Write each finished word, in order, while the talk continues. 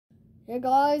Hey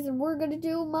guys, and we're gonna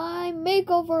do my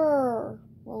makeover.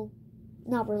 Well,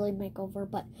 not really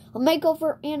makeover, but a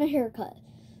makeover and a haircut.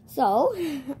 So,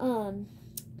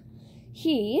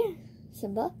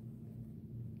 Simba,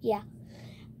 yeah,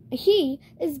 he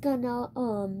is gonna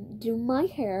do my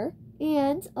hair,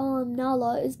 and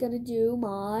Nola is gonna do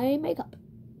my makeup.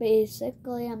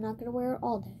 Basically, I'm not gonna wear it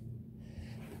all day.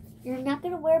 You're not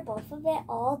gonna wear both of it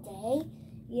all day?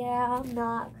 Yeah, I'm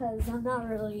not, because I'm not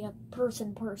really a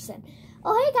person.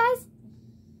 Oh, hey, guys.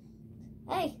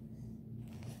 Hey.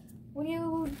 What do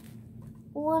you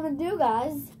want to do,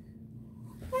 guys?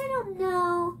 I don't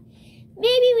know.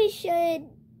 Maybe we should...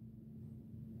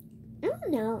 I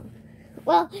don't know.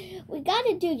 Well, we got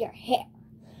to do your hair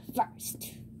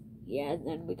first. Yeah, and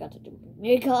then we got to do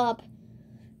makeup.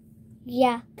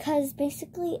 Yeah, because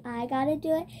basically I got to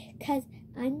do it because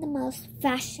I'm the most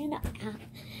fashionable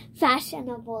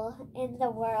in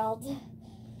the world.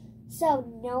 So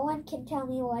no one can tell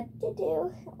me what to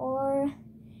do or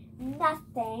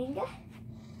nothing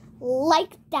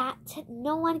like that.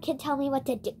 No one can tell me what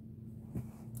to do.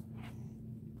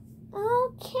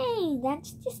 Okay,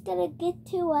 that's just gonna get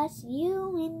to us,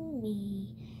 you and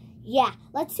me. Yeah,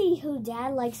 let's see who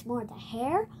Dad likes more, the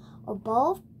hair or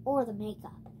both or the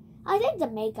makeup. I think the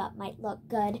makeup might look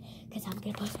good because I'm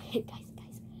gonna put guys, I'm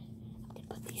gonna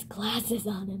put these glasses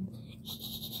on him.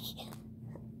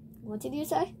 What did you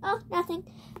say? Oh, nothing.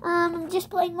 I'm just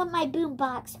playing with my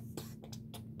boombox.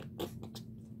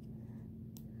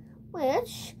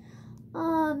 Which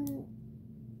I'm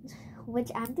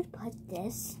gonna put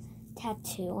this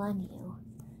tattoo on you.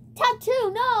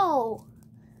 Tattoo, no!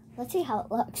 Let's see how it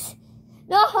looks.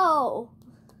 No!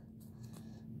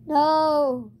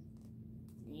 No!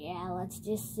 Yeah, let's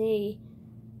just see.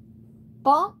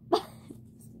 Bump!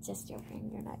 Just joking,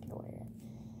 you're not gonna wear it.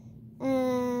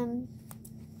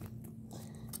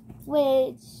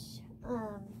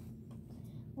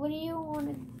 What do you want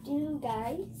to do,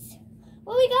 guys?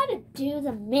 Well, we gotta do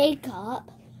the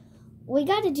makeup.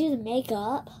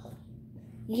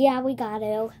 Yeah, we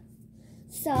gotta.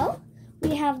 So,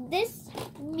 we have this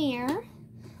mirror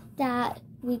that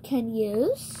we can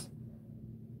use.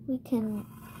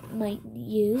 Might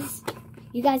use.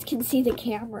 You guys can see the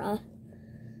camera.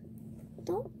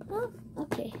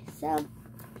 Okay, so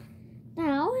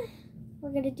now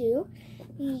we're gonna do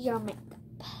your makeup.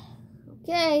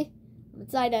 Okay, I'm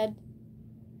excited.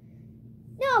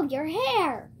 No, your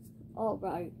hair. All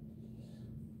right.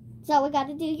 So we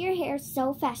gotta do your hair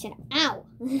so fashionable. Ow!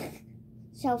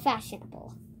 So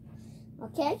fashionable.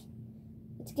 Okay?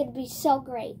 It's gonna be so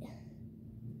great.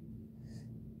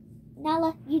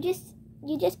 Nala, you just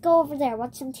go over there,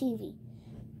 watch some TV.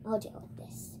 I'll do it like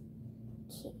this.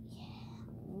 Okay.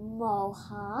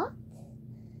 Mohawk.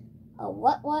 Oh,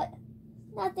 what?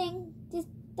 Nothing. Just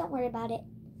don't worry about it.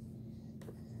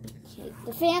 Okay,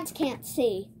 the fans can't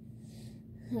see.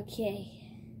 Okay.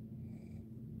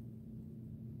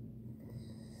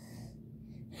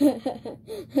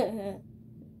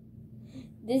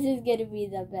 This is gonna be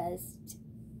the best.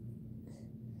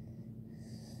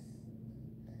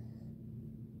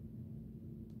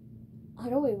 I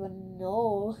don't even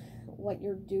know what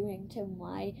you're doing to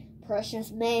my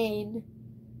precious mane.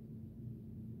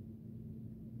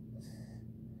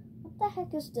 What the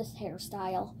heck is this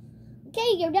hairstyle?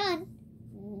 Okay, you're done.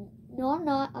 No, I'm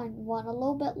not. I want a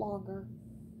little bit longer.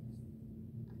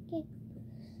 Okay.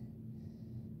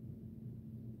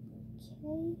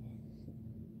 Okay.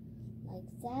 Like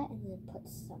that, and then put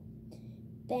some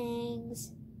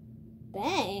bangs.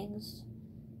 Bangs?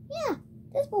 Yeah,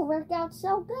 this will work out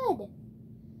so good.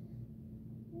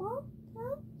 Mom?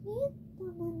 No.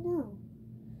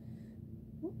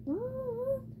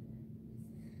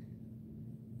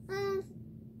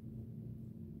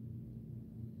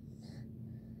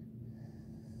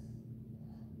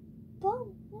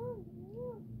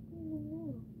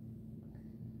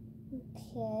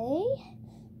 Okay,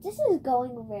 this is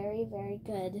going very, very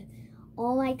good.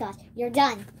 Oh my gosh, you're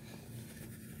done.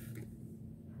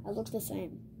 I look the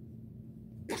same.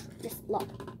 Just look.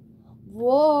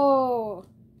 Whoa.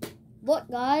 Look,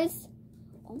 guys.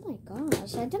 Oh my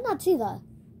gosh, I did not see that.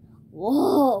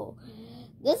 Whoa.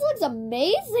 This looks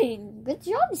amazing. Good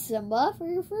job, Simba, for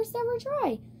your first ever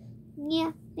try.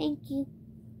 Yeah, thank you.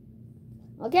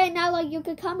 Okay, now you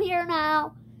could come here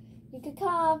now. You could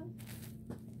come.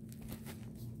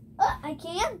 I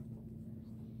can?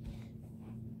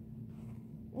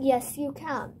 Yes, you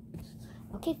can.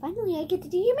 Okay, finally I get to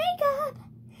do your makeup.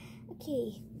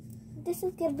 Okay, this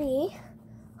is gonna be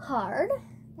hard,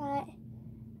 but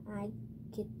I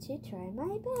get to try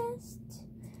my best.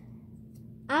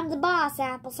 I'm the boss,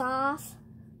 applesauce.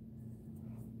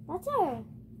 That's her.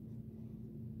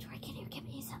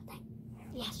 something.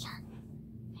 Yeah, sure.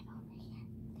 I'm over here.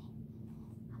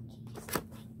 I'll give you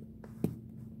something.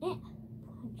 Yeah.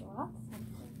 I draw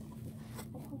something.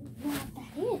 I don't know what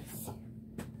that is.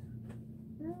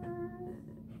 I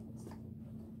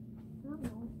don't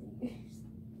know what to use.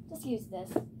 Just use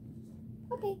this.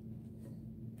 Okay.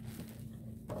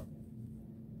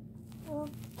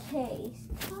 Okay, it's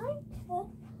time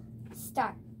to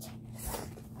start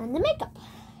on the makeup.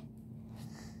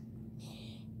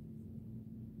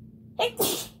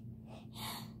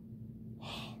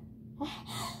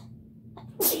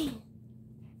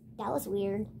 That was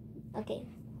weird. Okay,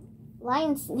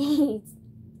 lion sneeze.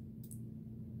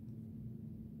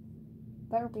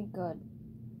 Better be good.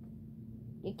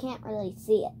 You can't really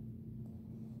see it.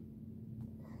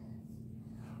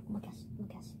 Oh my gosh,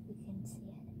 you can see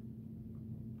it.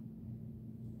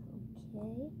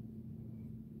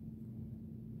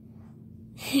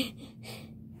 Okay.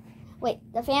 Wait,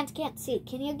 the fans can't see.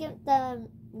 Can you give the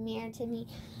mirror to me?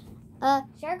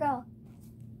 Sure, girl.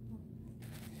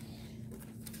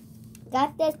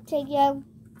 Got this to you.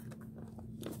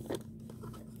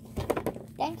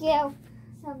 Thank you.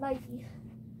 Somebody.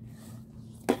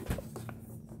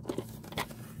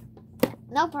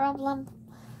 No problem.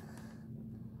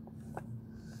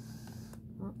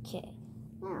 Okay,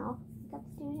 now we got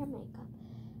to do your makeup.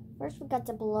 First, we got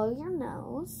to blow your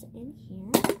nose in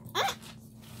here. Ah!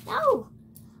 No!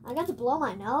 I got to blow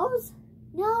my nose?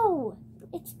 No!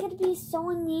 It's gonna be so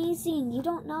amazing. You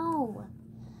don't know.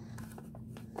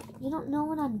 You don't know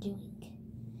what I'm doing.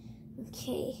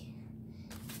 Okay.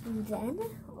 And then,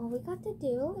 all we got to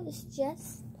do is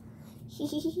just...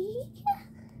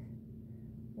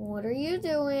 What are you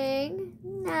doing?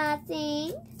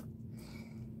 Nothing.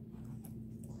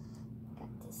 Got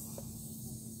this.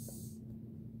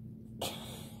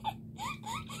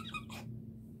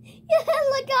 You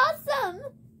look awesome.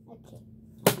 Okay.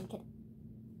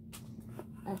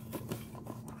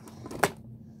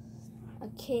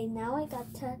 Okay, now I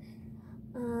got to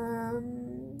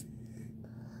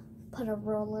put a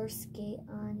roller skate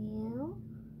on you.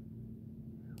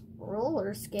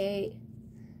 Roller skate?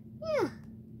 Yeah.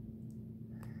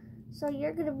 So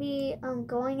you're gonna be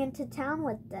going into town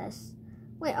with this.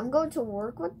 Wait, I'm going to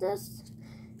work with this?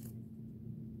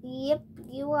 Yep,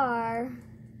 you are.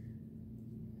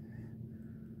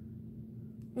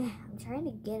 I'm trying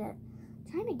to get it.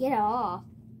 Off.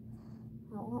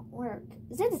 It won't work.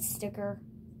 Is it a sticker?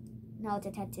 No, it's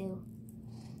a tattoo.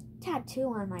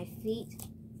 Tattoo on my feet.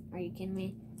 Are you kidding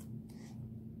me?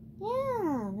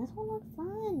 Yeah, this will look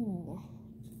fun.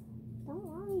 Don't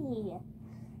worry.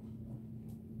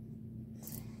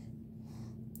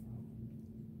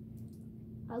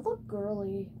 I look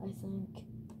girly, I think.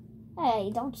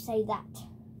 Hey, don't say that.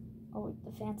 Oh, wait,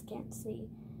 the fans can't see.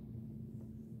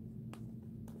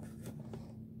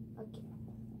 Okay.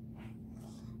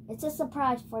 It's a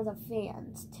surprise for the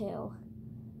fans, too.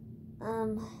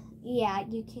 Yeah,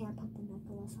 you can't put the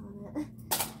necklace on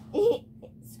it.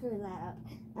 Screw that up.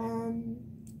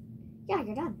 Yeah,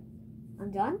 you're done.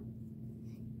 I'm done?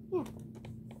 Yeah.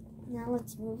 Now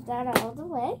let's move that out of the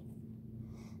way.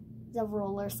 The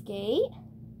roller skate.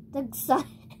 The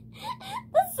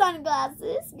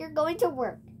sunglasses. You're going to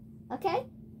work. Okay?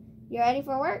 You ready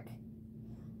for work?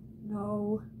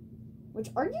 No.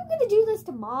 Are you going to do this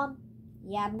to Mom?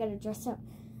 Yeah, I'm going to dress up.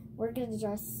 We're going to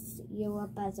dress you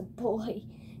up as a boy.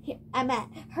 I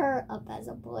meant her up as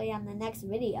a boy on the next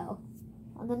video.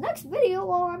 On the next video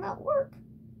while I'm at work.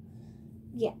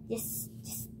 Yeah, just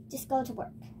go to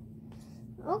work.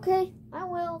 Okay, I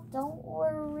will. Don't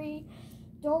worry.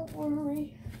 Don't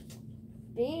worry.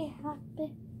 Be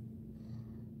happy.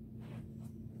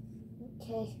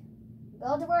 Okay.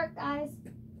 Go to work, guys.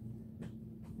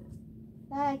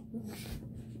 Bye.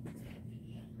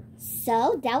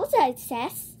 So, that was a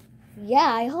success.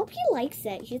 Yeah, I hope he likes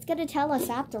it. He's going to tell us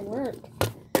after work.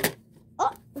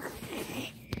 Oh.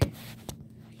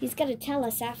 He's going to tell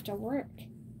us after work.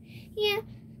 Yeah,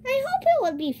 I hope it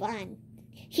will be fun.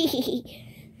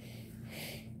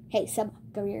 Hey, Simba,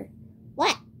 come here.